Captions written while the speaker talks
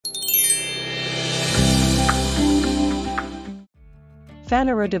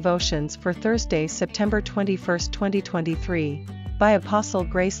Phaneroo Devotions for Thursday, September 21, 2023, by Apostle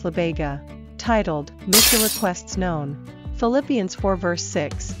Grace Lubega, titled, Make Your Requests Known. Philippians 4 verse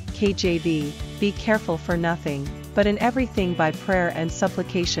 6, KJV, Be careful for nothing, but in everything by prayer and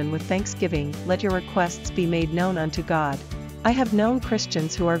supplication with thanksgiving let your requests be made known unto God. I have known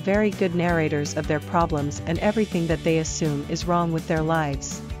Christians who are very good narrators of their problems and everything that they assume is wrong with their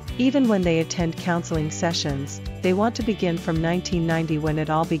lives. Even when they attend counseling sessions, they want to begin from 1990 when it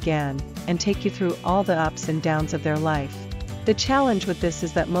all began, and take you through all the ups and downs of their life. The challenge with this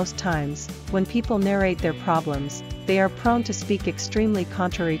is that most times, when people narrate their problems, they are prone to speak extremely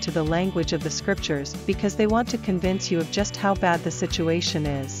contrary to the language of the scriptures because they want to convince you of just how bad the situation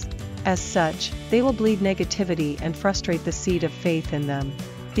is. As such, they will bleed negativity and frustrate the seed of faith in them.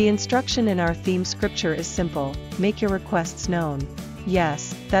 The instruction in our theme scripture is simple: make your requests known.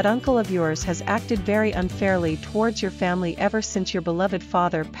 Yes, that uncle of yours has acted very unfairly towards your family ever since your beloved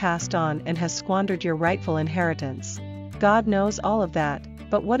father passed on and has squandered your rightful inheritance. God knows all of that,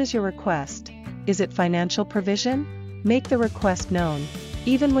 but what is your request? Is it financial provision? Make the request known.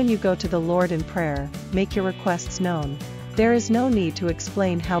 Even when you go to the Lord in prayer, make your requests known. There is no need to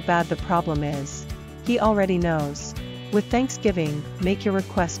explain how bad the problem is. He already knows. With thanksgiving, make your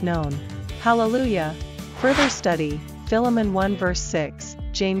request known. Hallelujah! Further study, Philippians 1 verse 6,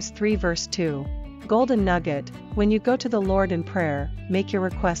 James 3 verse 2. Golden nugget: when you go to the Lord in prayer, make your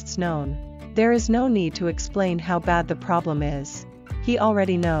requests known. There is no need to explain how bad the problem is. He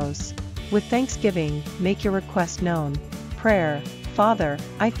already knows. With thanksgiving, make your request known. Prayer: Father,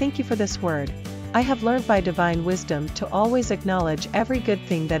 I thank you for this word. I have learned by divine wisdom to always acknowledge every good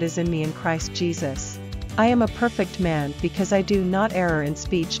thing that is in me in Christ Jesus. I am a perfect man because I do not err in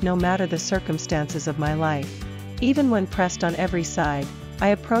speech no matter the circumstances of my life. Even when pressed on every side, I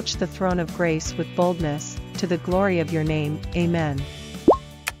approach the throne of grace with boldness, to the glory of your name. Amen.